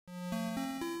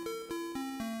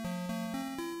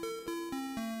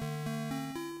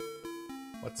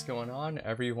What's going on,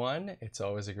 everyone? It's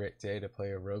always a great day to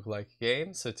play a roguelike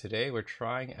game. So today we're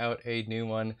trying out a new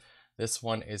one. This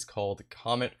one is called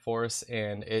Comet Force,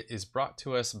 and it is brought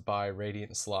to us by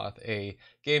Radiant Sloth, a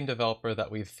game developer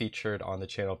that we've featured on the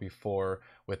channel before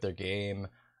with their game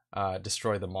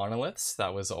Destroy the Monoliths.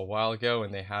 That was a while ago,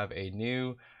 and they have a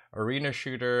new arena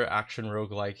shooter action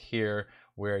roguelike here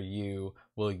where you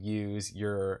will use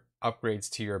your upgrades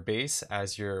to your base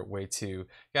as your way to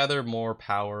gather more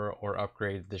power or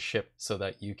upgrade the ship so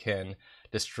that you can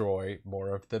destroy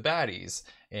more of the baddies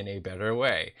in a better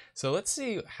way. So let's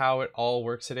see how it all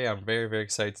works today. I'm very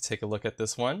excited to take a look at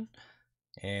this one.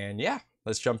 And yeah,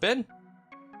 let's jump in.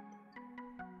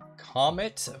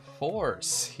 Comet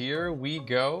Force, here we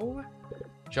go.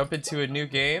 Jump into a new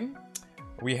game.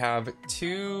 We have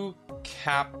two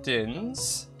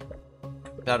captains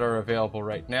that are available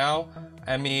right now.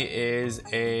 Emmy is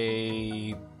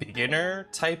a beginner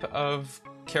type of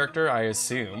character, I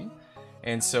assume.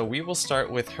 And so we will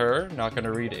start with her. Not going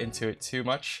to read into it too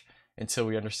much until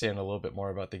we understand a little bit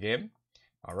more about the game.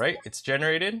 All right, it's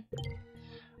generated.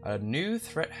 A new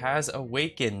threat has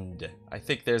awakened. I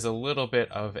think there's a little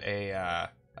bit of a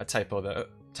typo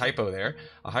there.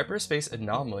 A hyperspace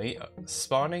anomaly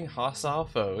spawning hostile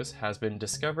foes has been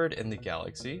discovered in the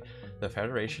galaxy. The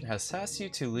Federation has tasked you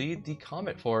to lead the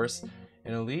Comet Force,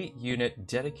 an elite unit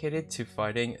dedicated to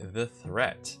fighting the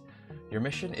threat. Your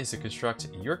mission is to construct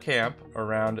your camp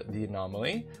around the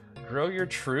anomaly, grow your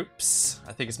troops,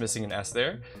 I think it's missing an S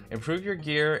there, improve your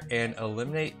gear, and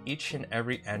eliminate each and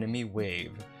every enemy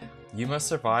wave. You must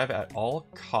survive at all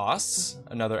costs,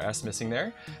 another S missing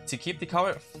there, to keep the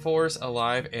Comet Force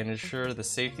alive and ensure the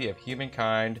safety of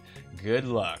humankind. Good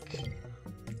luck.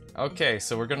 Okay,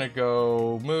 so we're gonna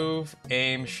go move,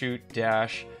 aim, shoot,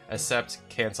 dash, accept,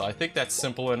 cancel. I think that's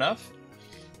simple enough.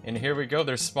 And here we go,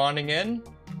 they're spawning in.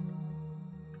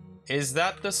 Is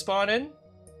that the spawn in?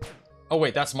 Oh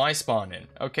wait, that's my spawn in.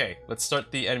 Okay, let's start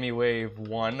the enemy wave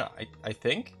 1, I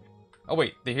think. Oh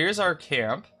wait, here's our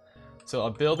camp. So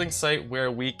a building site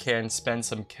where we can spend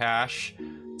some cash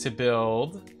to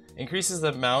build. Increases the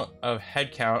amount of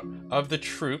headcount of the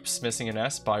troops, missing an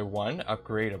S, by 1,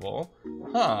 upgradable.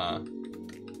 Huh.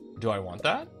 Do I want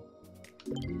that?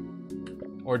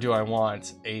 Or do I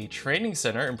want a training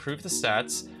center, improve the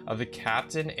stats of the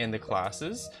captain and the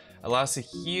classes, allows to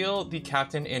heal the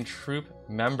captain and troop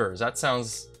members. That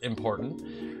sounds important.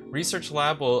 Research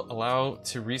lab will allow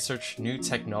to research new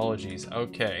technologies.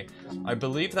 Okay, I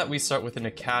believe that we start with an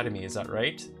academy, is that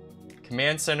right?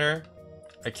 Command center,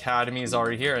 academy is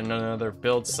already here, and another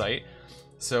build site.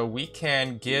 So we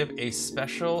can give a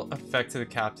special effect to the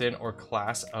captain or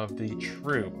class of the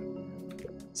troop.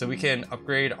 So we can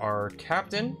upgrade our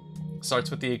captain.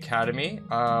 Starts with the academy.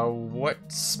 What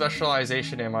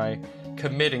specialization am I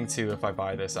committing to if I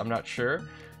buy this? I'm not sure.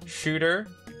 Shooter.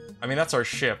 I mean, that's our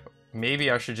ship. Maybe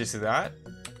I should just do that.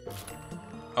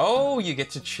 Oh, you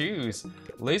get to choose.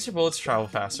 Laser bullets travel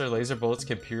faster. Laser bullets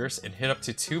can pierce and hit up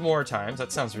to 2 more times.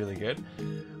 That sounds really good.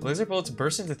 Laser bullets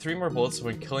burst into 3 more bullets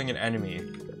when killing an enemy.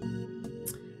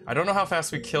 I don't know how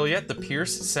fast we kill yet. The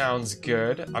pierce sounds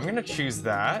good. I'm gonna choose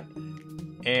that.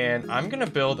 And I'm gonna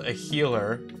build a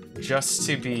healer just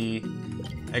to be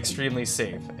extremely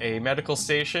safe. A medical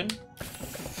station.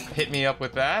 Hit me up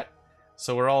with that.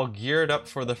 So we're all geared up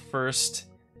for the first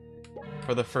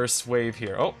wave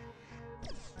here. Oh,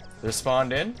 they're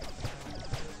spawned in.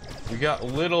 We got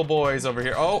little boys over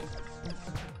here. Oh,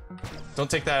 don't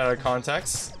take that out of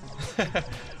context.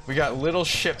 We got little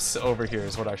ships over here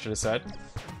is what I should have said.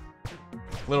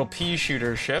 Little pea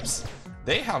shooter ships.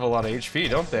 They have a lot of HP,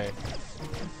 don't they?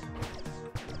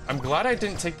 I'm glad I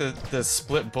didn't take the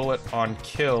split bullet on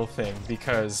kill thing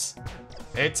because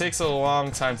it takes a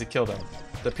long time to kill them.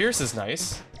 The pierce is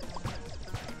nice.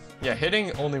 Yeah,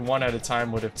 hitting only 1 at a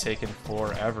time would have taken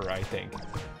forever, I think.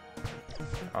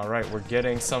 Alright, we're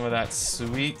getting some of that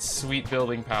sweet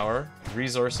building power.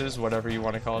 Resources, whatever you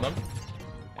want to call them.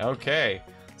 Okay,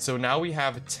 so now we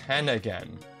have 10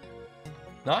 again.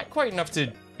 Not quite enough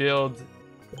to build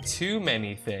too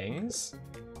many things.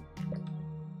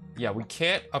 Yeah, we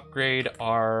can't upgrade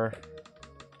our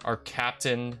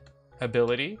captain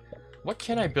ability. What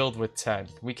can I build with 10?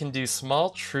 We can do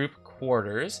small troop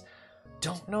quarters.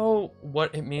 Don't know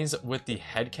what it means with the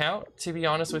head count, to be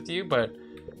honest with you, but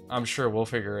I'm sure we'll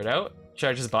figure it out. Should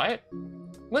I just buy it?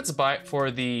 Let's buy it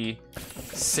for the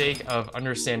sake of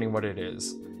understanding what it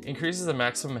is. Increases the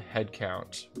maximum head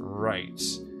count. Right.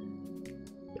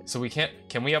 So we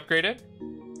can we upgrade it?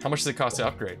 How much does it cost to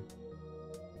upgrade?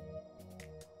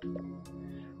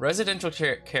 Residential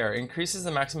care increases the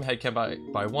maximum head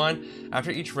count by 1. After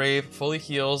each rave, fully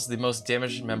heals the most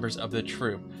damaged members of the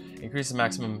troop. Increase the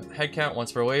maximum head count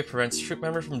once per wave, prevents troop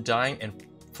members from dying and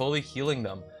fully healing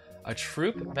them. A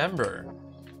troop member.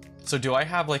 So do I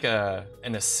have like an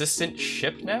assistant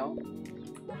ship now?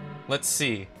 Let's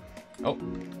see. Oh,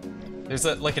 there's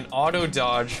like an auto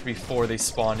dodge before they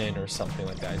spawn in or something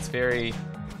like that. It's very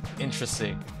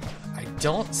interesting. I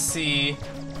don't see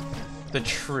the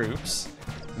troops.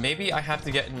 Maybe I have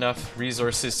to get enough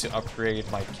resources to upgrade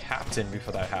my captain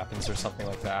before that happens or something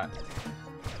like that.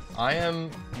 I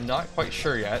am not quite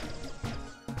sure yet.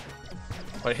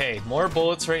 But hey, more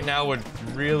bullets right now would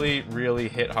really, really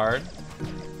hit hard.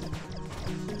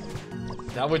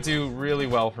 That would do really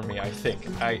well for me, I think.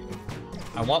 I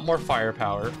want more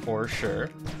firepower for sure.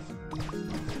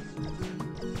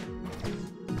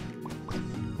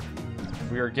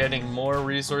 We are getting more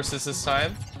resources this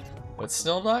time, but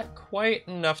still not quite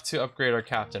enough to upgrade our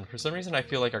captain. For some reason, I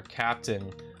feel like our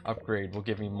captain upgrade will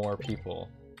give me more people.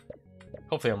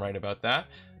 Hopefully I'm right about that.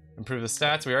 Improve the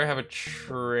stats. We already have a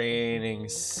training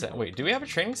center. Wait, do we have a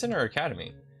training center or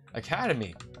academy?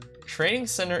 Academy. Training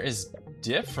center is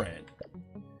different.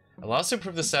 Allows to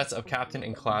improve the stats of captain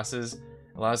and classes.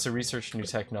 Allows to research new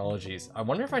technologies. I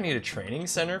wonder if I need a training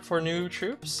center for new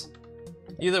troops?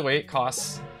 Either way, it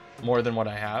costs more than what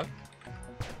I have.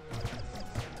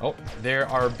 Oh, there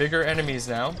are bigger enemies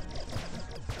now.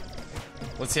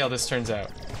 Let's see how this turns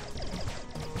out.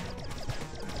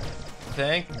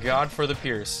 Thank God for the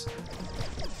Pierce.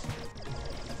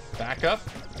 Back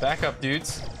up,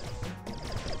 dudes.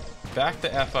 Back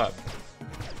the F up.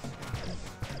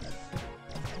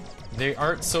 They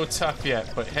aren't so tough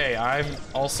yet, but hey, I'm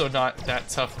also not that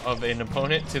tough of an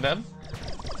opponent to them.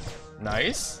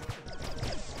 Nice.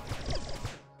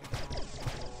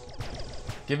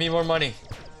 Give me more money.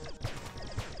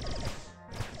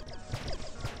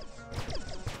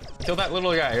 Kill that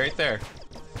little guy right there.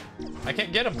 I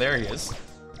can't get him. There he is.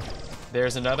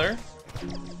 There's another.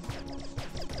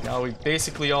 Now we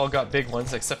basically all got big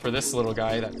ones except for this little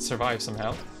guy that survived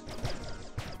somehow.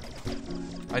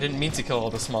 I didn't mean to kill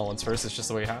all the small ones first, it's just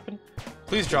the way it happened.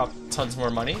 Please drop tons more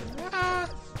money.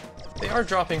 They are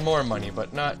dropping more money,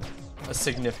 but not a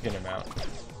significant amount.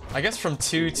 I guess from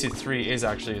 2 to 3 is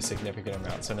actually a significant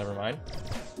amount, so never mind.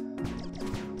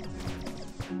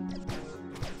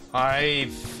 I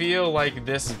feel like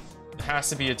this has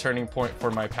to be a turning point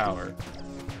for my power.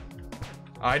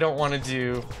 I don't want to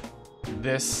do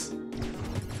this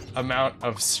amount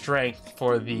of strength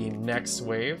for the next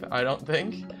wave, I don't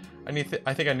think.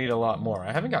 I think I need a lot more.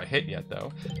 I haven't got hit yet,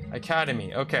 though.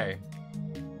 Academy, okay.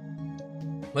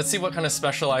 Let's see what kind of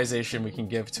specialization we can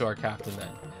give to our captain, then.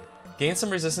 Gain some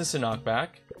resistance to knockback.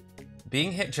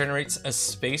 Being hit generates a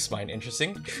space mine.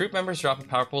 Interesting. Troop members drop a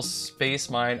powerful space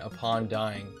mine upon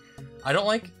dying. I don't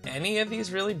like any of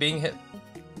these, really. Being hit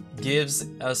gives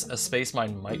us a space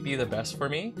mine might be the best for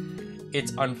me.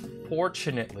 It's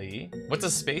unfortunately... What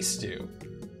does space do?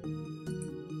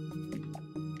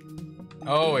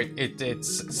 Oh, it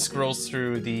scrolls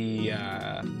through the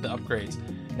upgrades.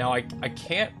 Now, I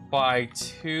can't buy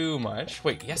too much.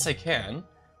 Wait, yes I can.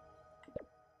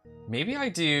 Maybe I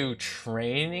do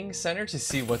training center to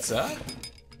see what's up?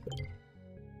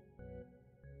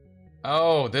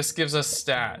 Oh, this gives us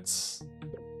stats.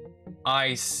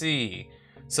 I see.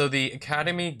 So the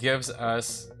academy gives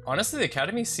us... Honestly, the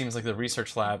academy seems like the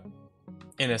research lab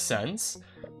in a sense.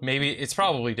 Maybe it's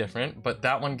probably different, but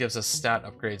that one gives us stat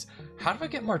upgrades. How do I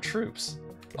get more troops?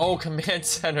 Oh, command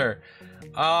center.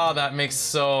 Ah, that makes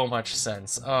so much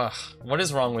sense. Ugh, what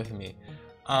is wrong with me?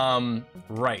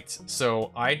 Right.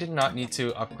 So I did not need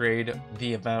to upgrade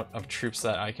the amount of troops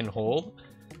that I can hold.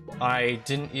 I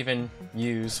didn't even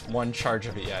use one charge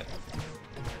of it yet.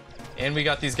 And we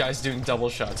got these guys doing double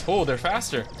shots. Oh, they're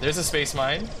faster. There's a space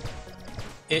mine.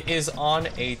 It is on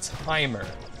a timer.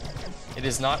 It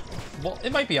is not... Well,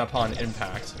 it might be upon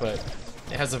impact, but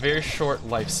it has a very short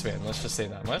lifespan. Let's just say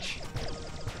that much.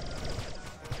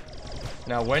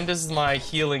 Now, when does my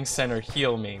healing center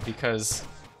heal me? Because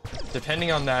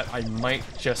depending on that, I might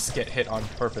just get hit on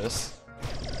purpose.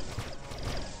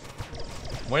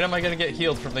 When am I going to get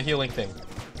healed from the healing thing?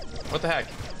 What the heck?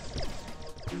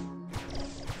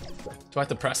 Do I have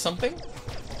to press something?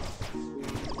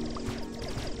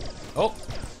 Oh!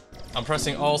 I'm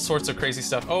pressing all sorts of crazy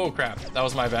stuff. Oh crap, that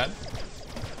was my bad.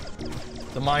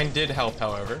 The mine did help,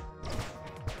 however.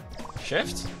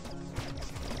 Shift?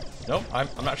 Nope, I'm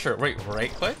not sure. Wait,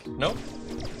 right click? Nope.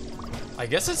 I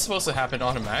guess it's supposed to happen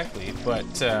automatically, but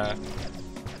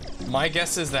my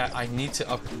guess is that I need to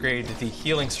upgrade the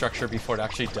healing structure before it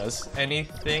actually does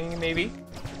anything, maybe?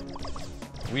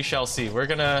 We shall see. We're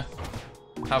gonna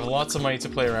have lots of money to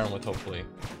play around with, hopefully.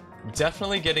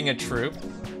 Definitely getting a troop.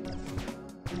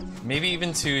 Maybe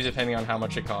even 2, depending on how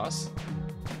much it costs.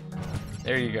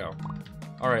 There you go.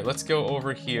 Alright, let's go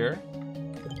over here.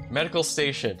 Medical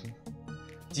station.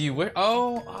 Do you wish?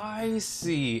 Oh, I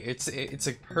see. It's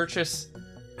a purchase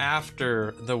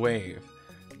after the wave.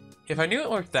 If I knew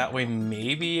it worked that way,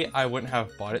 maybe I wouldn't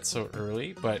have bought it so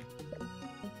early, but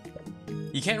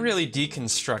you can't really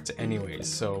deconstruct anyways,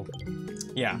 so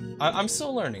yeah. I'm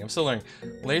still learning,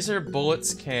 Laser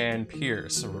bullets can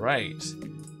pierce, right.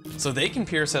 So they can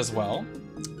pierce as well.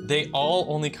 They all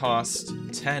only cost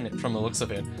 10 from the looks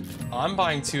of it. I'm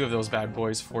buying 2 of those bad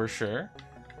boys for sure.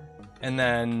 And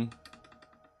then,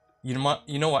 you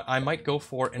know what? I might go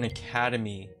for an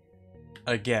academy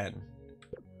again.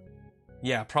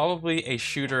 Yeah, probably a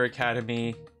shooter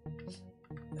academy.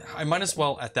 I might as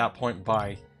well, at that point,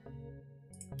 buy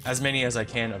as many as I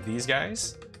can of these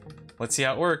guys. Let's see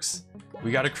how it works.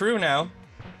 We got a crew now.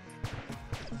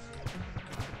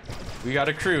 We got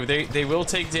a crew. They will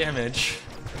take damage.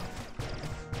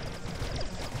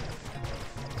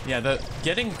 Yeah, the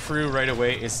getting crew right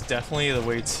away is definitely the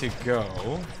way to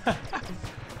go.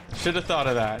 Should have thought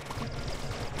of that.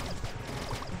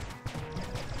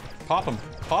 Pop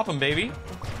 'em, baby.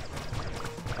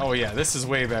 Oh yeah, this is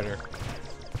way better.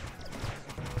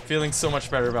 Feeling so much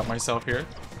better about myself here.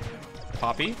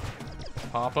 Poppy,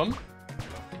 pop 'em.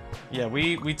 Yeah,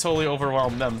 we totally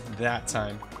overwhelmed them that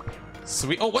time.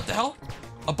 Sweet. Oh, what the hell?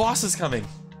 A boss is coming.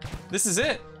 This is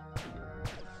it.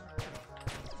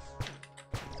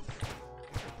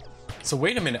 So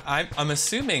wait a minute. I'm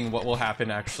assuming what will happen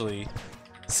actually,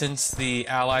 since the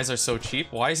allies are so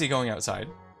cheap. Why is he going outside?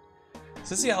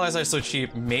 Since the allies are so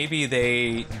cheap, maybe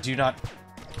they do not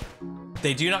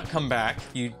come back.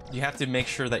 You have to make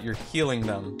sure that you're healing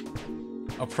them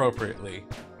appropriately.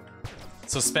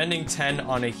 So spending 10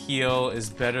 on a heal is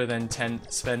better than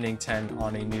spending 10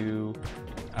 on a new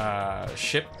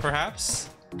ship, perhaps?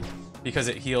 Because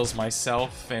it heals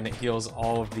myself and it heals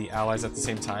all of the allies at the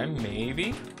same time,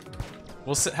 maybe?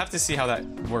 We'll have to see how that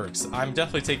works. I'm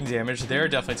definitely taking damage. They're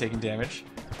definitely taking damage.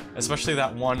 Especially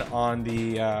that one on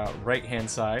the right-hand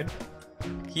side.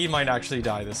 He might actually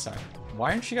die this time.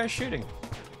 Why aren't you guys shooting?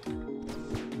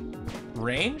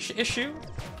 Range issue?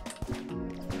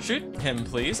 Shoot him,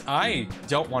 please. I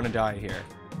don't want to die here.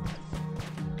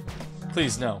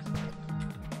 Please, no.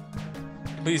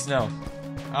 Please, no.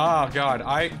 Oh, God.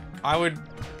 I would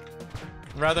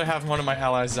rather have one of my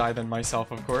allies die than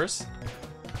myself, of course.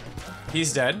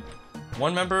 He's dead.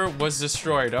 One member was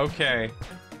destroyed. Okay.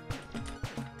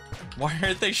 Why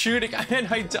aren't they shooting? And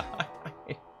I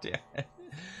died. Damn it.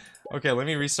 Okay, let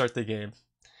me restart the game.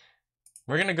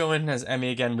 We're gonna go in as Emmy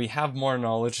again. We have more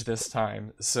knowledge this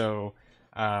time, so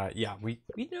yeah, we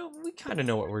kind of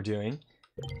know what we're doing.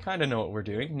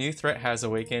 New threat has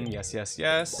awakened. Yes, yes,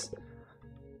 yes.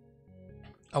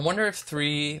 I wonder if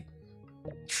 3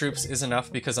 troops is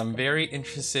enough, because I'm very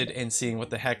interested in seeing what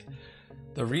the heck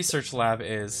the research lab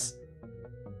is.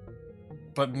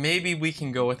 But maybe we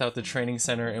can go without the training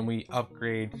center and we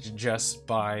upgrade just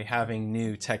by having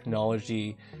new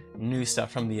technology, new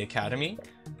stuff from the academy.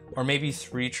 Or maybe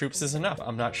 3 troops is enough.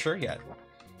 I'm not sure yet.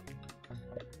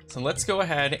 So let's go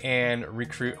ahead and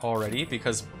recruit already,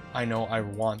 because I know I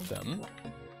want them.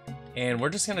 And we're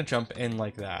just gonna jump in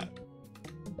like that.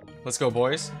 Let's go,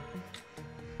 boys.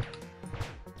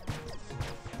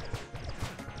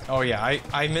 Oh yeah,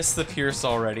 I missed the Pierce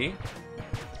already.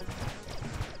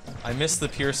 I missed the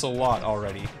Pierce a lot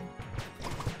already.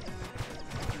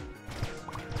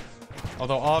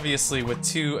 Although obviously with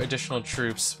 2 additional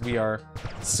troops, we are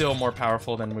still more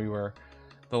powerful than we were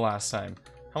the last time.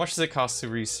 How much does it cost to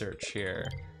research here?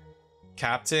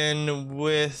 Captain,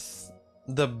 with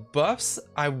the buffs,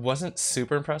 I wasn't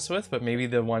super impressed with, but maybe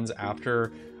the ones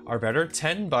after are better.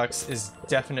 $10 is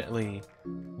definitely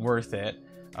worth it.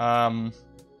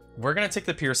 We're gonna take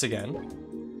the Pierce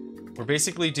again. We're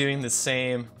basically doing the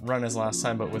same run as last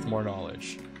time, but with more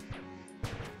knowledge.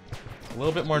 A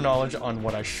little bit more knowledge on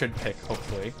what I should pick,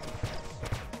 hopefully.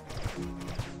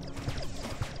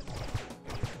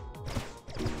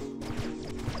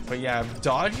 But yeah,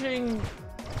 dodging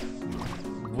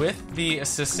with the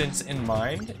assistance in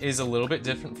mind is a little bit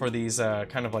different for these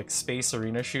kind of like space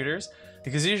arena shooters,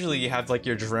 because usually you have like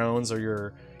your drones or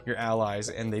your allies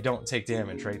and they don't take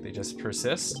damage, right? They just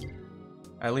persist.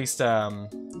 At least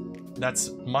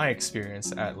that's my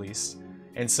experience, at least.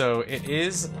 And so it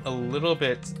is a little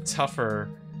bit tougher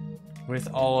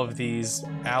with all of these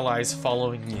allies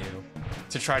following you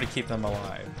to try to keep them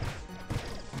alive.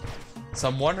 So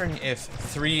I'm wondering if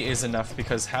 3 is enough,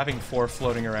 because having 4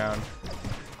 floating around,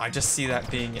 I just see that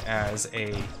being as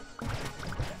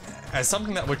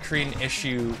something that would create an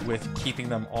issue with keeping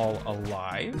them all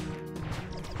alive.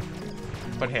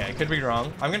 But hey, I could be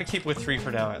wrong. I'm gonna keep with 3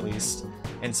 for now at least,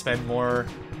 and spend more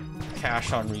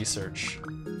cash on research.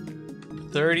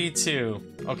 32.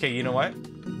 Okay, you know what?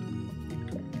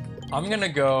 I'm gonna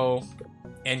go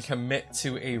and commit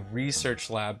to a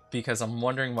research lab because I'm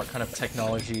wondering what kind of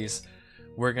technologies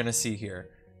we're gonna see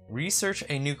here. Research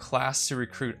a new class to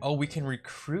recruit. Oh, we can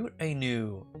recruit a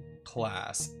new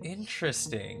class.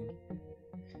 Interesting.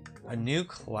 A new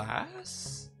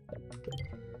class?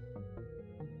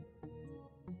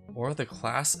 Or the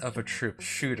class of a troop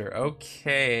shooter.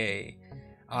 Okay,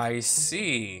 I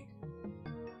see.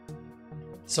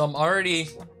 So I'm already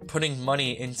putting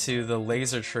money into the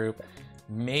laser troop.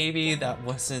 Maybe that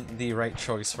wasn't the right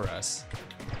choice for us.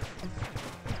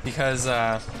 Because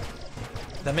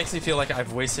that makes me feel like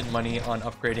I've wasted money on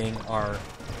upgrading our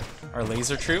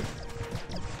laser troop.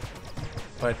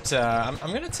 But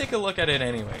I'm gonna take a look at it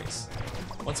anyways.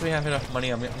 Once we have enough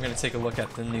money, I'm gonna take a look at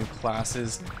the new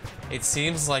classes. It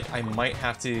seems like I might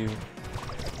have to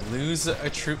lose a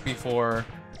troop before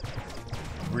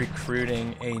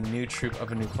recruiting a new troop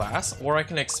of a new class, or I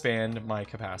can expand my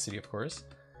capacity, of course.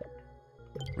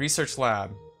 Research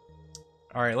lab.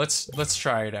 All right, let's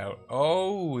try it out.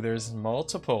 Oh, there's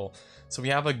multiple. So we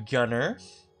have a gunner,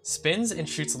 spins and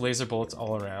shoots laser bullets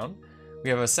all around. We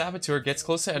have a saboteur, gets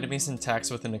close to enemies and attacks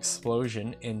with an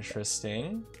explosion.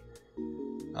 Interesting.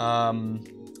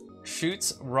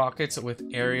 Shoots rockets with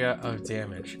area of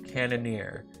damage.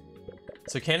 Cannoneer.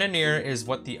 So Cannoneer is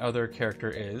what the other character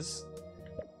is.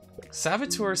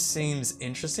 Saboteur seems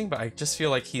interesting, but I just feel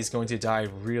like he's going to die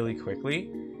really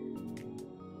quickly.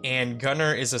 And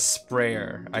Gunner is a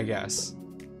sprayer, I guess.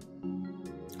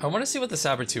 I want to see what the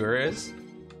Saboteur is.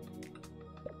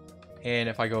 And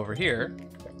if I go over here,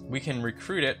 we can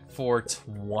recruit it for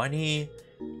 20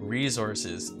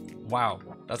 resources. Wow,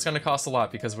 that's going to cost a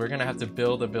lot because we're going to have to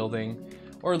build a building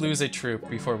or lose a troop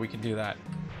before we can do that.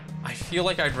 I feel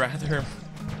like I'd rather...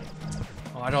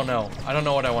 Oh, I don't know. I don't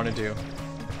know what I want to do.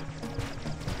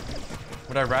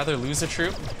 Would I rather lose a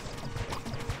troop?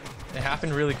 It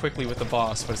happened really quickly with the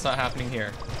boss, but it's not happening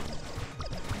here.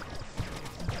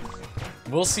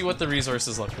 We'll see what the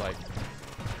resources look like.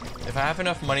 If I have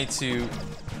enough money to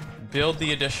build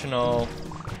the additional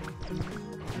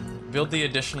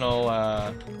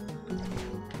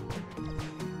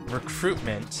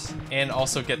recruitment and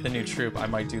also get the new troop, I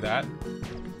might do that.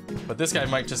 But this guy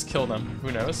might just kill them.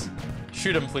 Who knows?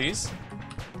 Shoot him, please.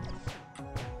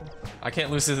 I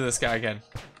can't lose to this guy again.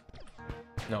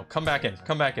 No, come back in.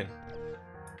 Come back in.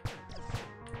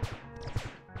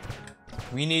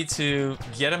 We need to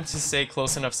get him to stay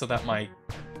close enough so that my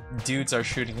dudes are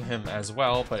shooting him as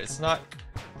well, but it's not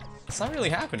really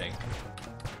happening.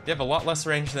 They have a lot less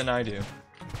range than I do.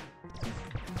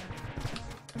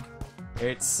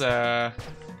 It's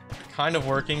kind of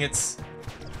working. It's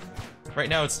right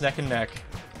now it's neck and neck.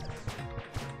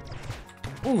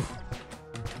 Ooh.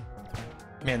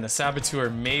 Man, the Saboteur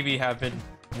maybe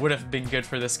would have been good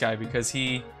for this guy because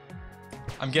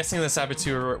I'm guessing the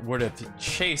Saboteur would have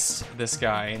chased this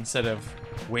guy instead of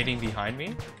waiting behind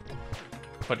me.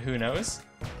 But who knows?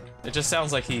 It just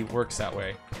sounds like he works that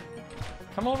way.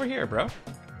 Come over here, bro.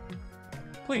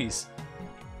 Please.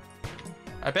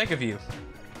 I beg of you.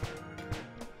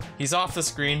 He's off the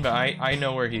screen, but I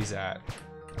know where he's at.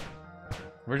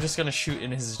 We're just gonna shoot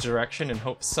in his direction and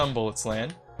hope some bullets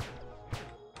land.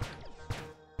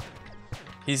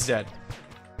 He's dead.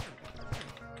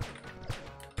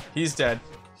 He's dead.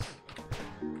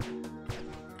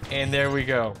 And there we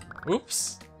go.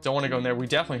 Oops. Don't want to go in there. We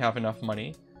definitely have enough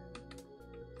money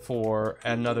for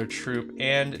another troop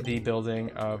and the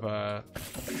building of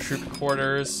troop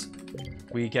quarters.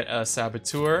 We get a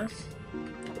Saboteur.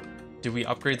 Do we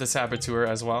upgrade the Saboteur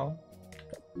as well?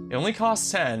 It only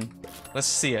costs 10. Let's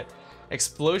see it.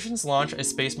 Explosions launch a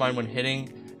space mine when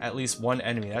hitting at least one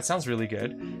enemy. That sounds really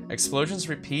good. Explosions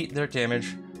repeat their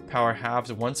damage power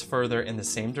halved once further in the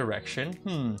same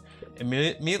direction.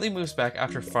 Immediately moves back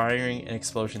after firing an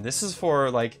explosion. This is for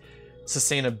like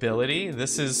sustainability.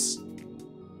 This is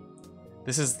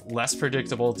less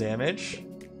predictable damage,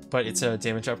 but it's a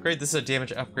damage upgrade. This is a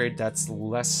damage upgrade that's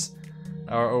less,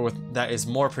 that is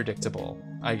more predictable,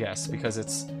 I guess, because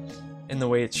it's in the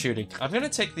way it's shooting. I'm gonna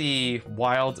take the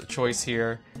wild choice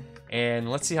here, and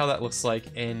let's see how that looks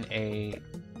like in a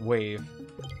wave.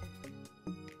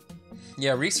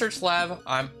 Yeah, research lab,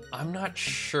 I'm not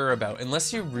sure about.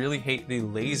 Unless you really hate the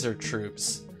laser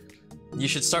troops, you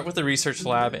should start with the research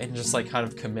lab and just like kind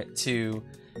of commit to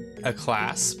a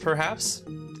class, perhaps.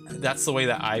 That's the way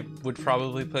that I would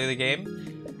probably play the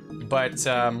game. But,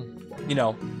 you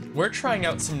know, we're trying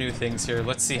out some new things here.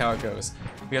 Let's see how it goes.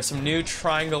 We have some new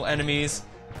triangle enemies.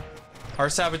 Our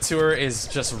Saboteur is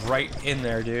just right in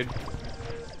there, dude.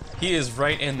 He is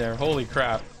right in there. Holy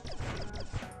crap.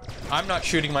 I'm not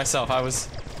shooting myself. I was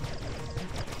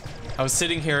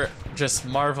sitting here just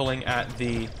marveling at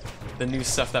the new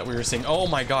stuff that we were seeing. Oh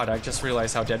my god, I just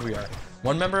realized how dead we are.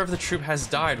 One member of the troop has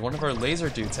died. One of our laser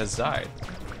dudes has died.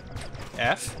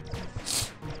 F?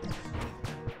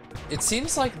 It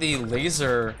seems like the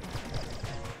laser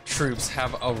troops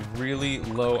have a really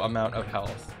low amount of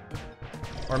health.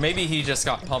 Or maybe he just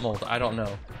got pummeled, I don't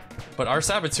know. But our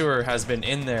Saboteur has been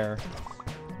in there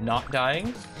not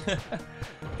dying.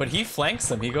 But he flanks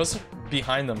them, he goes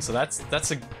behind them, so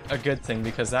that's a good thing,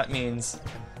 because that means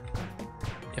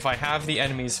if I have the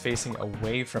enemies facing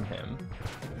away from him,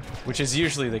 which is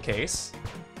usually the case,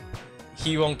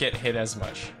 he won't get hit as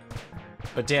much.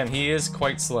 But damn, he is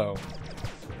quite slow.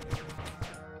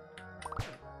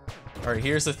 Alright,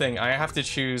 here's the thing. I have to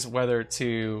choose whether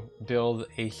to build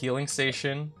a healing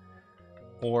station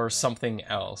or something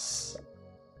else.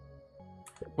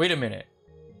 Wait a minute.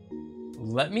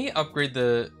 Let me upgrade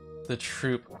the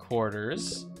troop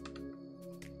quarters.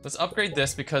 Let's upgrade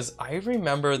this because I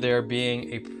remember there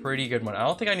being a pretty good one. I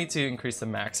don't think I need to increase the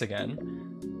max again.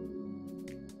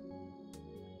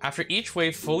 After each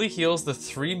wave fully heals the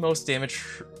 3 most damaged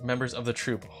members of the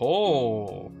troop.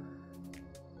 Oh.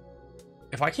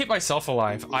 If I keep myself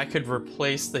alive, I could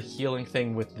replace the healing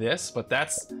thing with this, but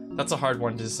that's a hard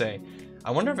one to say.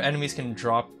 I wonder if enemies can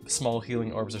drop small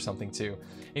healing orbs or something too.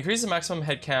 Increase the maximum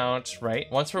head count, right?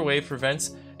 Once per wave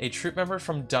prevents a troop member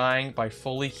from dying by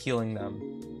fully healing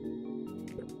them.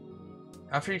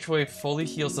 After each wave fully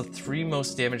heals the 3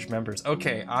 most damaged members.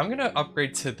 Okay, I'm gonna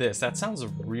upgrade to this. That sounds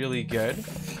really good.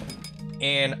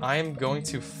 And I'm going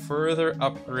to further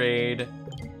upgrade.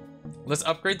 Let's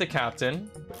upgrade the captain.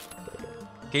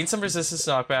 Gain some resistance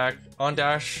knockback. On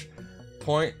dash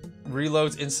point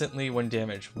reloads instantly when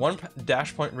damaged. 1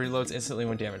 dash point reloads instantly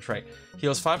when damaged, right.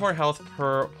 Heals 5 more health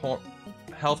per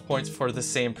health points for the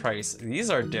same price. These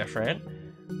are different.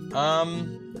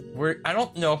 I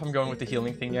don't know if I'm going with the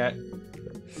healing thing yet.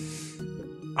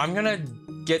 I'm gonna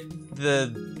get the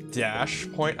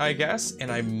dash point, I guess, and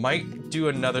I might do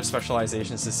another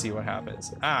specializations to see what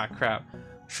happens. Ah, crap.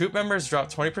 Troop members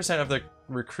drop 20% of the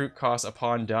recruit cost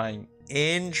upon dying.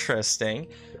 Interesting.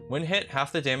 When hit,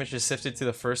 half the damage is shifted to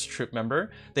the first troop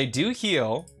member. They do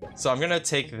heal, so I'm gonna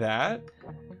take that.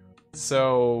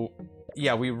 So,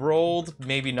 yeah, we rolled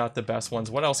maybe not the best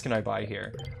ones. What else can I buy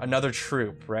here? Another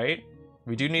troop, right?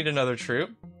 We do need another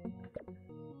troop.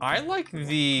 I like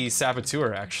the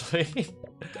Saboteur, actually.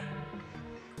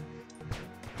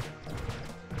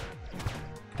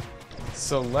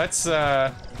 So let's,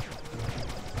 yeah,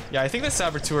 I think the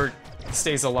Saboteur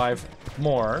stays alive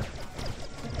more.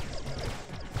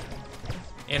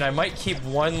 And I might keep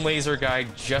one laser guy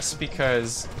just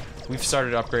because we've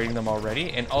started upgrading them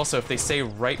already. And also, if they stay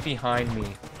right behind me,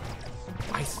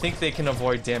 I think they can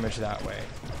avoid damage that way.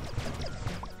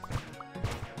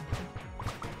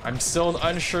 I'm still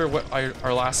unsure what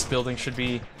our last building should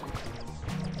be,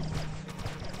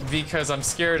 because I'm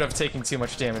scared of taking too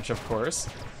much damage, of course.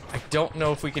 I don't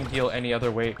know if we can heal any other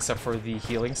way except for the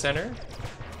healing center.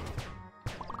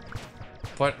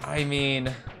 But, I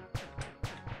mean...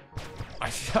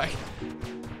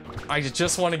 I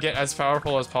just want to get as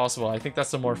powerful as possible. I think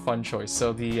that's a more fun choice.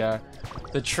 So the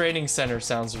training center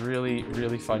sounds really,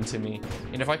 really fun to me.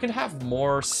 And if I could have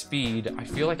more speed, I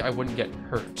feel like I wouldn't get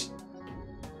hurt.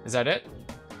 Is that it?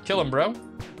 Kill him, bro.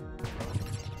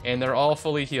 And they're all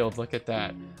fully healed. Look at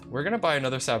that. We're gonna buy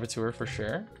another Saboteur for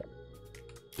sure.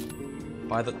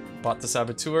 Bought the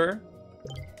Saboteur.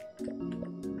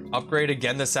 Upgrade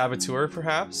again the Saboteur,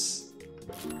 perhaps.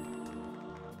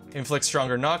 Inflict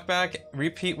stronger knockback.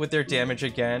 Repeat with their damage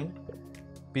again.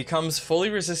 Becomes fully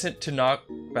resistant to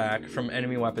knockback from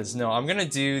enemy weapons. No, I'm gonna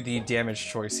do the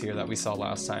damage choice here that we saw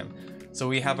last time. So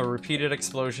we have a repeated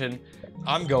explosion.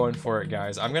 I'm going for it,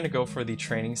 guys. I'm gonna go for the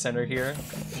training center here.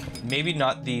 Maybe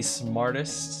not the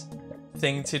smartest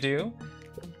thing to do.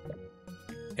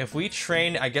 If we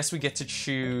train, I guess we get to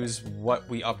choose what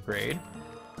we upgrade.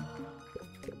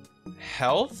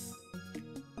 Health,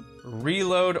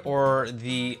 reload, or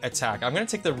the attack. I'm gonna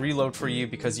take the reload for you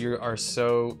because you are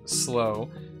so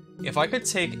slow. If I could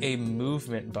take a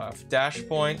movement buff, dash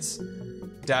points,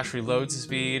 dash reload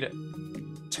speed,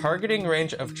 targeting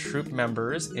range of troop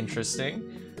members, interesting.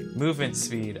 Movement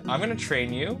speed, I'm gonna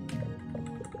train you.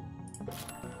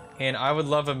 And I would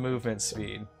love a movement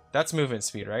speed. That's movement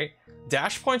speed, right?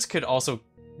 Dash points could also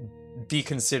be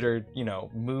considered, you know,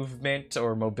 movement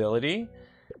or mobility.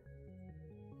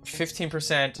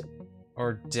 15%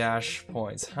 or dash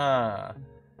points, huh?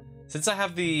 Since I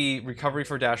have the recovery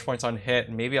for dash points on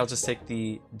hit, maybe I'll just take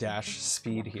the dash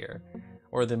speed here.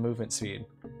 Or the movement speed.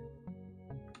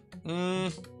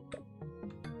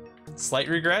 Slight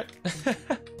regret?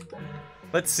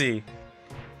 Let's see.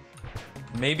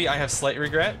 Maybe I have slight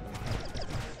regret?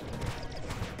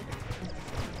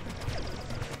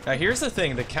 Now here's the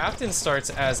thing, the captain starts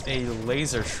as a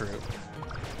laser troop.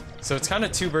 So it's kind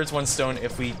of two birds, one stone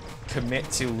if we commit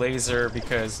to laser,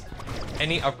 because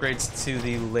any upgrades to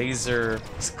the laser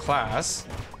class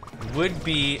would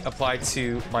be applied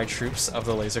to my troops of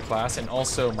the laser class and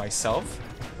also myself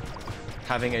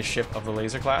having a ship of the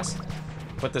laser class.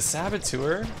 But the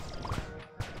Saboteur,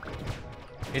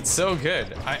 it's so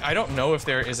good. I don't know if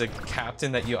there is a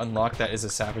captain that you unlock that is a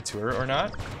Saboteur or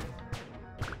not.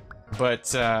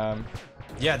 But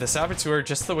yeah, the Saboteur,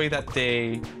 just the way that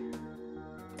they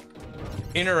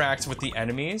interact with the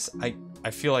enemies, I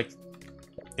feel like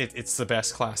it's the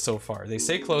best class so far. They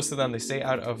stay close to them, they stay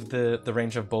out of the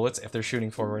range of bullets if they're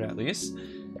shooting forward at least,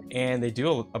 and they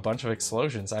do a bunch of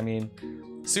explosions. I mean,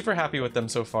 super happy with them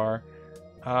so far.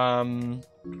 I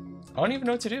don't even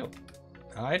know what to do.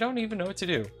 I don't even know what to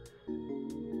do.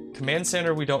 Command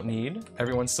center we don't need.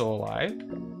 Everyone's still alive.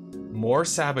 More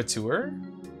Saboteur.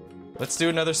 Let's do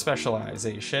another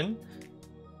specialization.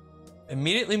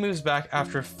 Immediately moves back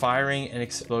after firing an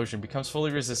explosion. Becomes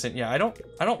fully resistant. Yeah, I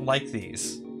don't like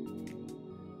these.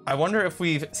 I wonder if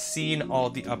we've seen all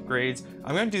the upgrades.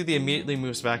 I'm gonna do the immediately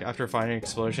moves back after firing an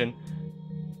explosion.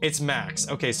 It's max.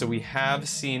 Okay, so we have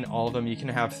seen all of them. You can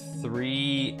have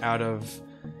 3 out of,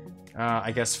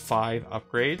 I guess, 5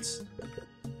 upgrades.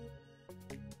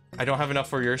 I don't have enough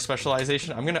for your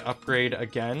specialization. I'm gonna upgrade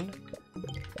again.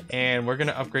 And we're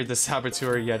gonna upgrade the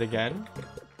Saboteur yet again.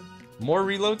 More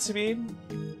reload speed.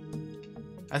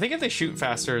 I think if they shoot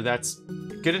faster, that's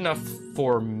good enough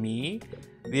for me.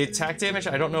 The attack damage,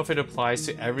 I don't know if it applies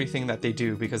to everything that they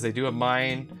do, because they do a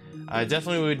mine.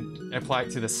 Definitely would apply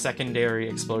it to the secondary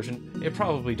explosion. It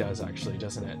probably does, actually,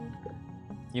 doesn't it?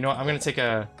 You know what? I'm gonna take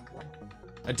a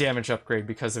damage upgrade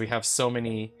because we have so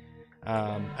many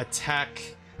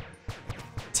attack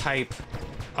type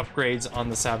upgrades on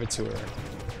the Saboteur.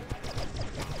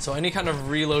 So any kind of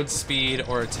reload speed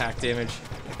or attack damage,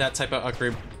 that type of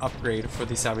upgrade for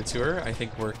the Saboteur, I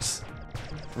think works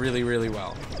really, really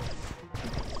well.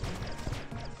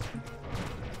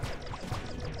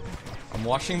 I'm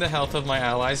watching the health of my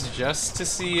allies just to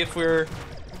see if we're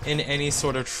in any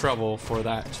sort of trouble for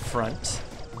that front.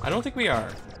 I don't think we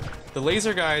are. The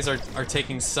laser guys are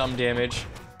taking some damage.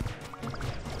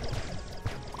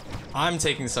 I'm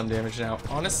taking some damage now.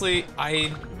 Honestly,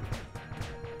 I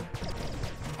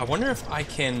wonder if I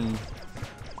can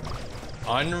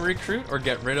unrecruit or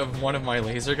get rid of one of my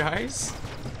laser guys.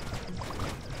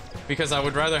 Because I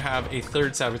would rather have a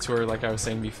third Saboteur like I was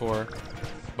saying before.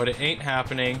 But it ain't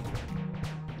happening.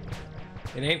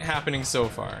 It ain't happening so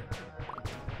far.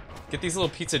 Get these little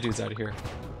pizza dudes out of here.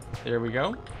 There we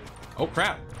go. Oh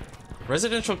crap.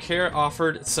 Residential care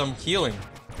offered some healing.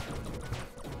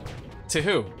 To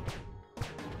who?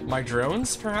 My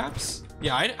drones, perhaps?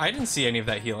 Yeah, I didn't see any of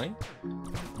that healing.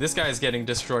 This guy is getting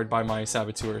destroyed by my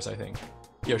Saboteurs, I think.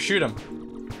 Yo, shoot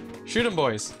him. Shoot him,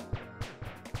 boys.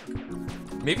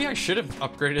 Maybe I should have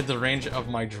upgraded the range of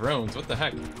my drones. What the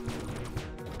heck?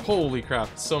 Holy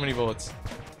crap, so many bullets.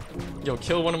 Yo,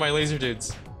 kill one of my laser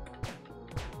dudes.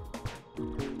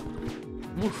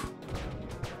 Woof.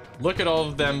 Look at all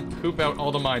of them poop out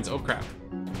all the mines. Oh crap.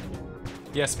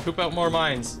 Yes, poop out more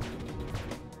mines.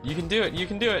 You can do it, you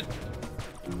can do it.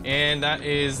 And that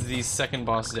is the second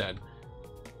boss dead.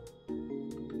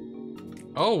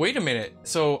 Oh, wait a minute.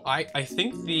 So I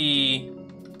think the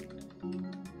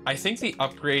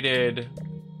upgraded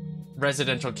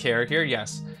residential care here,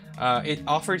 yes. It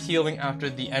offered healing after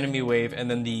the enemy wave, and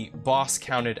then the boss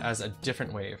counted as a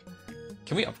different wave.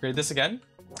 Can we upgrade this again?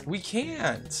 We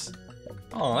can't.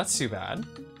 Oh, that's too bad.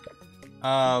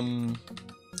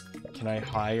 Can I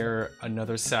hire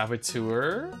another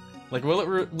Saboteur? Like, will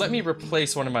it let me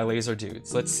replace one of my laser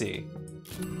dudes? Let's see.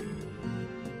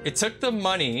 It took the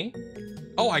money.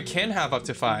 Oh, I can have up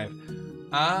to 5.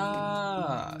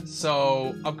 Ah,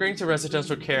 so upgrading to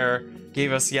residential care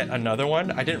gave us yet another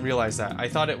one. I didn't realize that. I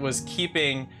thought it was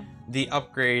keeping the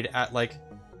upgrade at like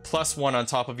 +1 on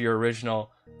top of your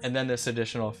original and then this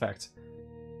additional effect.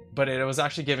 But it was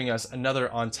actually giving us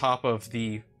another on top of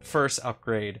the first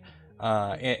upgrade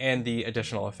and the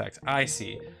additional effect. I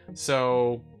see.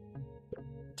 So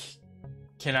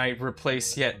can I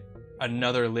replace yet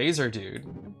another laser dude?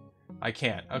 I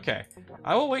can't. Okay.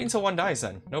 I will wait until one dies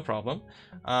then. No problem.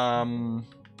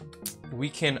 we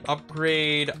can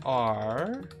upgrade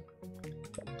our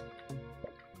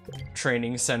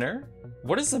training center.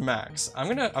 What is the max? I'm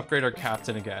gonna upgrade our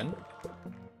captain again.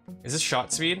 Is this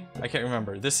shot speed? I can't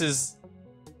remember. This is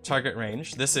target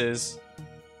range. This is...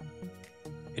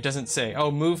 It doesn't say. Oh,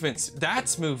 movement.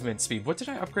 That's movement speed. What did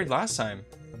I upgrade last time?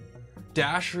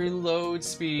 Dash reload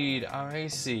speed. I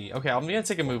see. Okay, I'm gonna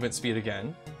take a movement speed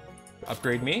again.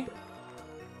 Upgrade me.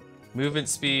 Movement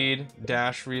speed,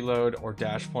 dash reload, or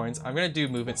dash points. I'm gonna do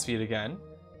movement speed again.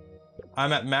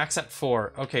 I'm at max at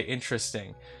 4. Okay,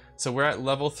 interesting. So we're at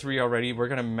level 3 already. We're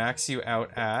gonna max you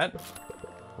out at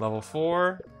level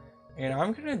 4. And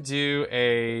I'm gonna do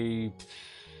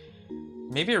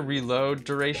maybe a reload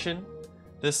duration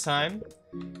this time.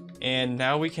 And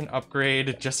now we can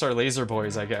upgrade just our laser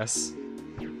boys, I guess.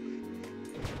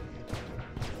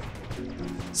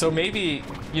 So maybe,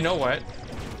 you know what?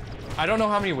 I don't know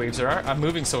how many waves there are. I'm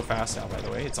moving so fast now, by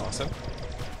the way. It's awesome.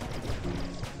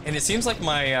 And it seems like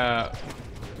my,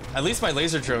 at least my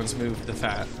laser drones move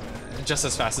just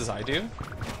as fast as I do,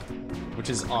 which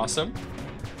is awesome.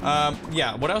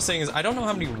 Yeah, what I was saying is I don't know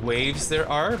how many waves there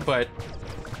are, but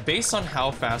based on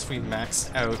how fast we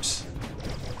maxed out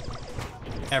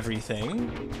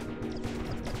everything,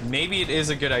 maybe it is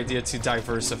a good idea to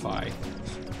diversify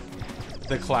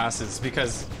the classes,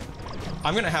 because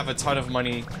I'm gonna have a ton of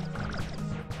money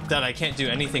that I can't do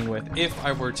anything with if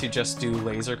I were to just do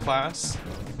laser class.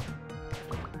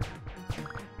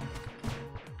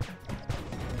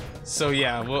 So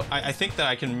yeah, well, I think that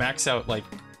I can max out like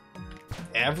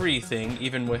everything,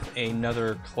 even with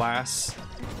another class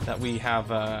that we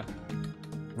have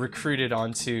recruited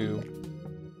onto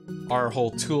our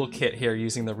whole toolkit here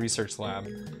using the research lab.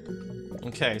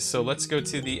 Okay, so let's go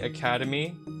to the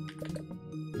academy.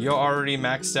 You're already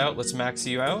maxed out. Let's max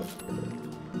you out.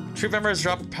 Troop members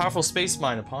drop a powerful space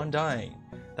mine upon dying.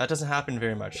 That doesn't happen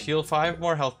very much. Heal 5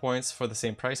 more health points for the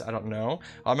same price. I don't know.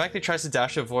 Automatically tries to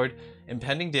dash to avoid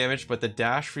impending damage, but the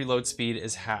dash reload speed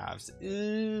is halved.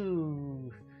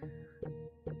 Ooh.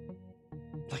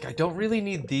 Like, I don't really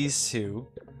need these two,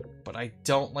 but I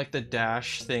don't like the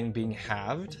dash thing being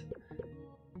halved.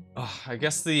 Ugh, I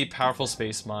guess the powerful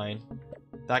space mine.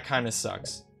 That kind of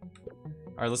sucks.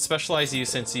 Alright, let's specialize you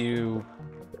since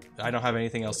I don't have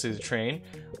anything else to train.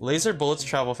 Laser bullets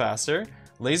travel faster.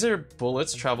 Laser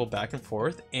bullets travel back and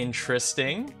forth.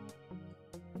 Interesting.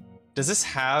 Does this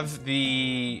have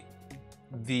the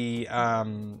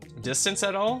distance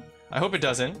at all? I hope it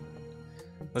doesn't.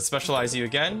 Let's specialize you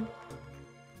again.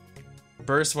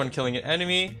 Burst when killing an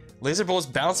enemy. Laser bullets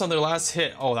bounce on their last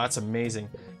hit. Oh, that's amazing.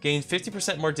 Gain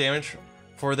 50% more damage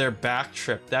for their back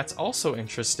trip. That's also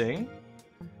interesting.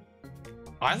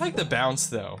 I like the bounce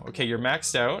though. Okay, you're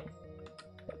maxed out.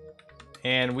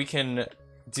 And we can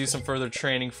do some further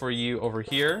training for you over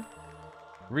here.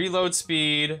 Reload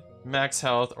speed, max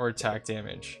health, or attack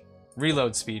damage.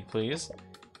 Reload speed, please.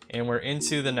 And we're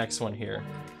into the next one here.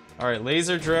 Alright,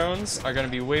 laser drones are going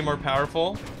to be way more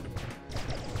powerful.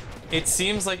 It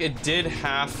seems like it did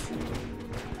half...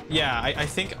 Yeah, I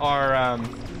think our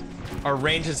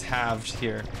range is halved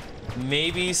here.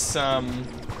 Maybe some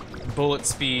bullet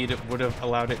speed would have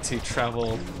allowed it to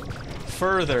travel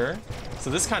further. So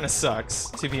this kind of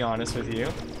sucks, to be honest with you.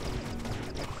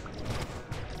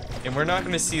 And we're not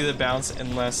going to see the bounce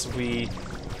unless we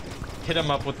hit him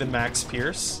up with the max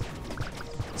pierce.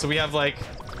 So we have like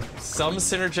some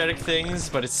synergetic things,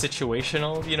 but it's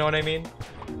situational, you know what I mean?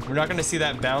 We're not going to see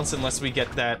that bounce unless we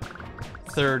get that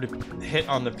third hit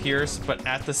on the pierce, but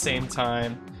at the same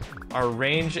time, our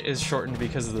range is shortened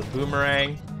because of the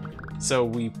boomerang, so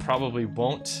we probably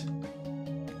won't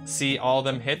see all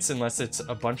them hits unless it's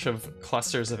a bunch of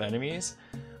clusters of enemies.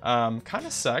 Kind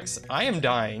of sucks. I am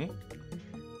dying.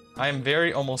 I am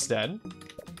very almost dead.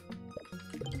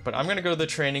 But I'm gonna go to the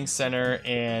training center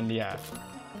and yeah.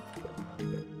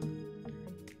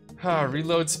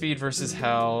 Reload speed versus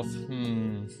health.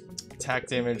 Attack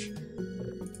damage.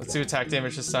 Let's do attack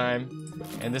damage this time.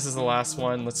 And this is the last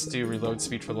one. Let's do reload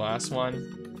speed for the last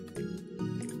one.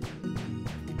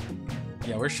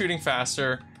 Yeah, we're shooting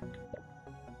faster.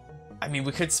 I mean,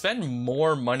 we could spend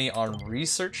more money on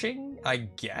researching, I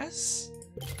guess?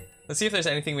 Let's see if there's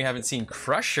anything we haven't seen.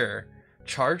 Crusher.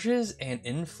 Charges and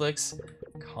inflicts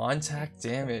contact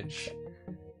damage.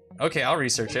 Okay, I'll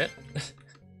research it.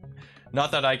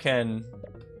 Not that I can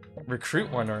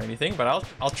recruit one or anything, but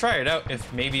I'll try it out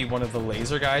if maybe one of the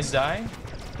laser guys die.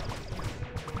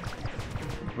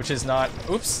 Which is not...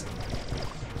 Oops.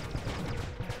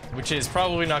 Which is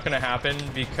probably not going to happen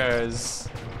because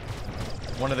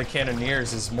one of the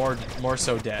cannoneers is more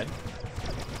so dead.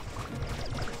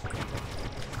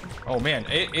 Oh man,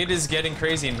 it is getting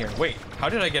crazy in here. Wait, how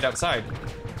did I get outside?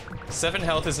 7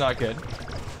 health is not good.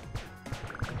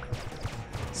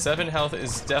 7 health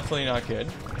is definitely not good.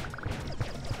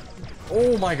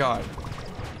 Oh my god.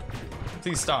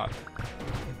 Please stop.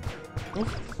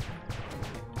 Oof.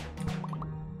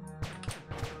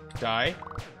 Die.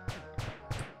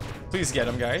 Please get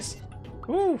him, guys.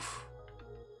 Oof.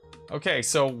 Okay,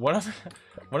 so what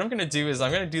I'm gonna do is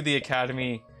I'm gonna do the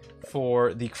academy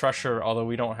for the Crusher, although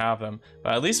we don't have them.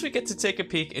 But at least we get to take a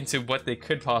peek into what they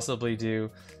could possibly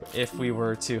do if we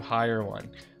were to hire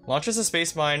one. Launches a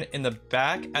space mine in the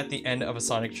back at the end of a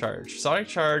sonic charge. Sonic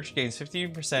charge gains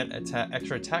 15%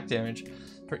 extra attack damage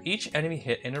for each enemy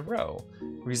hit in a row.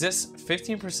 Resists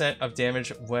 15% of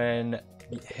damage when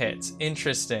hit.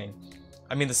 Interesting.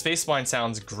 I mean, the space mine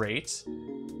sounds great.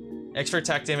 Extra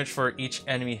attack damage for each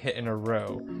enemy hit in a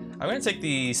row. I'm gonna take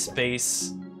the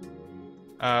space,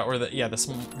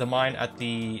 the mine at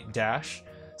the dash.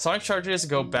 Sonic charges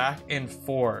go back and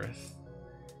forth.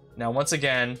 Now, once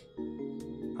again,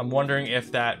 I'm wondering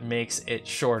if that makes it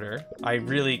shorter. I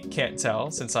really can't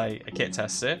tell since I can't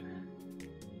test it.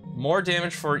 More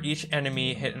damage for each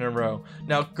enemy hit in a row.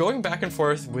 Now, going back and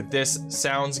forth with this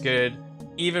sounds good,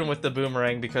 even with the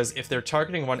boomerang, because if they're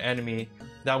targeting one enemy,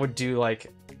 that would do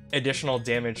like additional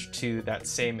damage to that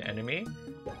same enemy.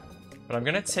 But I'm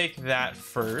gonna take that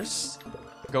first.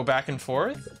 Go back and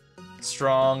forth.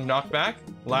 Strong knockback.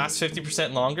 Lasts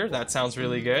 50% longer. That sounds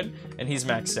really good. And he's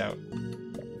maxed out.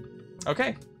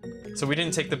 Okay. So we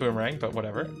didn't take the boomerang, but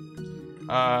whatever.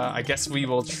 I guess we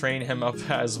will train him up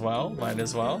as well. Might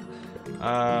as well.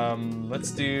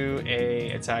 Let's do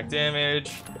a attack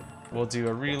damage. We'll do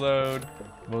a reload.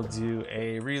 We'll do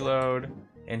a reload.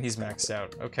 And he's maxed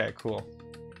out. Okay, cool.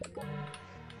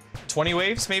 20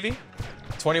 waves, maybe?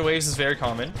 20 waves is very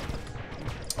common.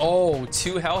 Oh,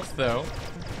 2 health, though.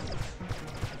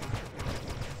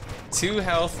 2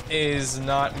 health is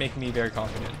not making me very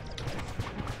confident.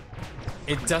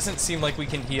 It doesn't seem like we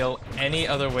can heal any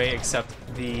other way except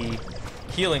the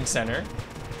healing center.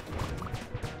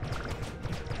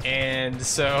 And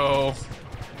so,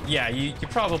 yeah, you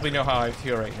probably know how I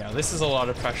feel right now. This is a lot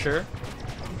of pressure.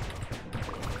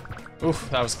 Oof,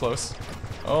 that was close.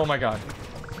 Oh my god.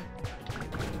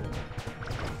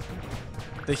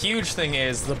 The huge thing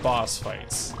is the boss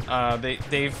fights.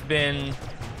 They've been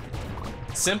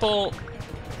simple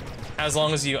as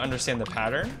long as you understand the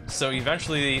pattern. So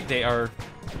eventually they are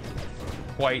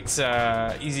quite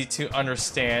easy to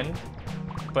understand,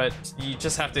 but you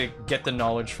just have to get the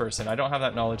knowledge first, and I don't have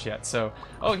that knowledge yet. So,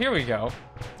 oh, here we go.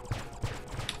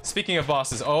 Speaking of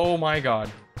bosses, oh my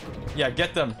god. Yeah,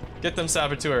 get them,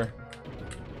 Saboteur.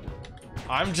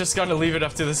 I'm just gonna leave it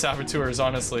up to the Saboteurs,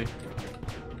 honestly.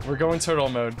 We're going turtle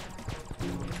mode.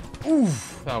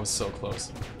 Oof, that was so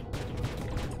close.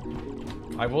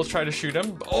 I will try to shoot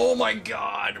him. Oh my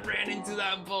god, ran into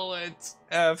that bullet.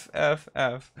 F.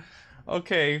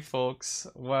 Okay, folks.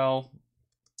 Well,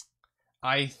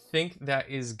 I think that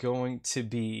is going to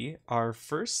be our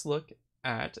first look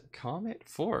at Comet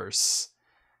Force.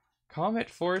 Comet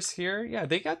Force here, yeah,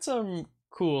 they got some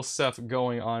cool stuff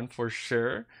going on for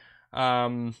sure.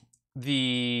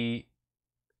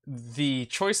 The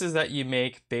choices that you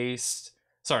make based,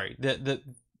 sorry,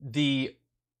 the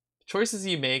choices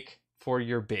you make for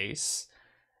your base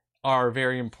are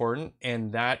very important,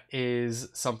 and that is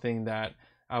something that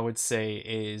I would say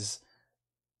is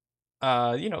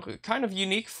you know, kind of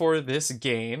unique for this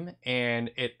game, and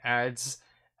it adds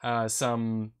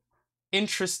some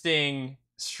interesting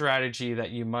strategy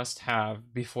that you must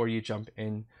have before you jump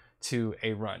into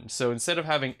a run. So instead of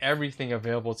having everything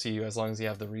available to you as long as you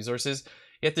have the resources,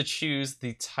 you have to choose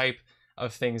the type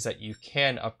of things that you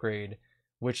can upgrade,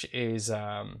 which is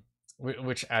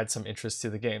which adds some interest to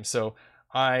the game. So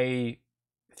I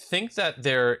think that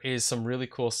there is some really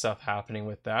cool stuff happening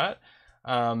with that.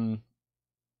 The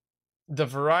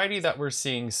variety that we're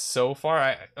seeing so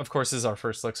far, of course, this is our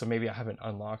first look, so maybe I haven't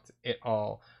unlocked it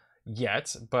all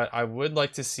yet, but I would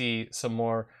like to see some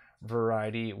more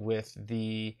variety with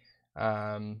the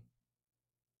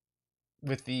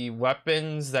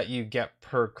weapons that you get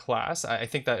per class. I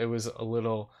think that it was a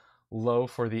little low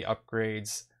for the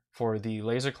upgrades for the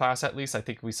laser class, at least. I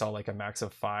think we saw like a max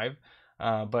of 5,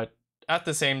 but at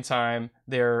the same time,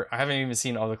 I haven't even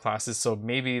seen all the classes, so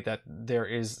maybe that there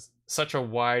is such a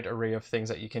wide array of things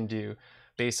that you can do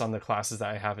based on the classes that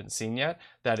I haven't seen yet,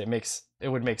 that it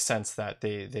would make sense that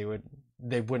they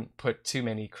wouldn't put too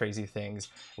many crazy things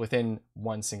within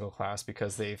one single class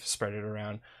because they've spread it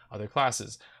around other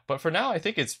classes. But for now, I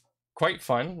think it's quite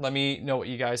fun. Let me know what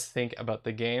you guys think about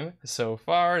the game so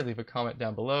far. Leave a comment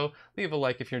down below. Leave a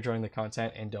like if you're enjoying the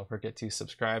content, and don't forget to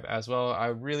subscribe as well. I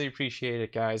really appreciate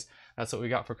it, guys. That's what we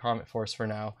got for Comet Force for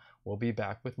now. We'll be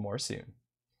back with more soon.